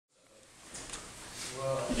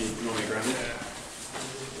You want me to grab it?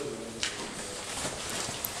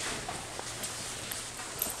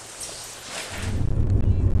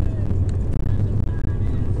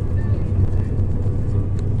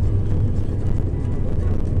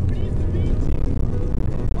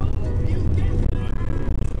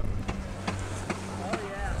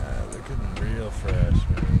 Looking real fresh,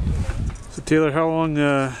 man. So Taylor, how long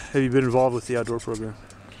have you been involved with the outdoor program?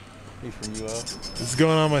 From UO. It's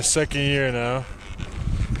going on my second year now.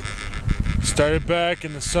 Started back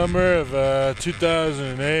in the summer of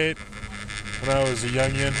 2008 when I was a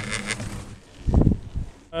youngin'.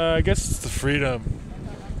 I guess it's the freedom.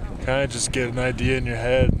 Kind of just get an idea in your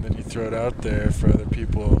head and then you throw it out there for other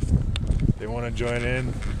people. If they want to join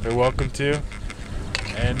in, they're welcome to.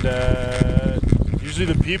 And usually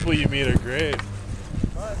the people you meet are great.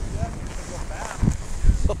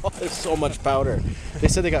 There's so much powder. They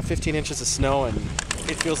said they got 15 inches of snow and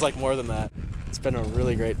it feels like more than that. It's been a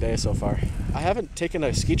really great day so far. I haven't taken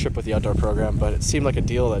a ski trip with the outdoor program, but it seemed like a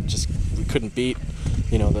deal that just we couldn't beat.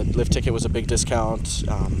 You know, the lift ticket was a big discount.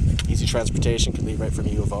 Easy transportation, could leave right from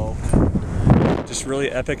U of O. Just really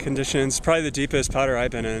epic conditions. Probably the deepest powder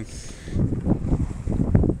I've been in.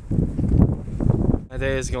 My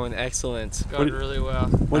day is going excellent. Going really well.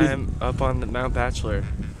 I'm up on the Mount Bachelor.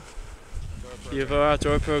 U of O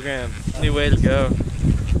outdoor program. New way to go.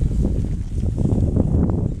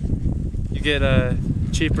 You get a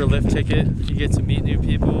cheaper lift ticket. You get to meet new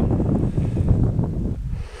people.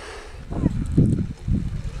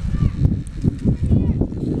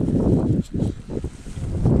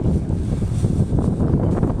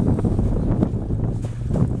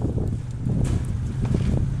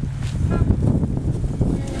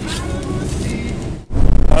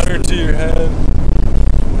 Powder to your head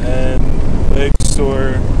and legs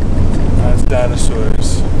sore as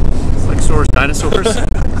dinosaurs. It's like sore dinosaurs.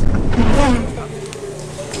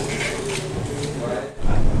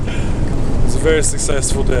 It's a very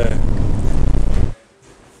successful day.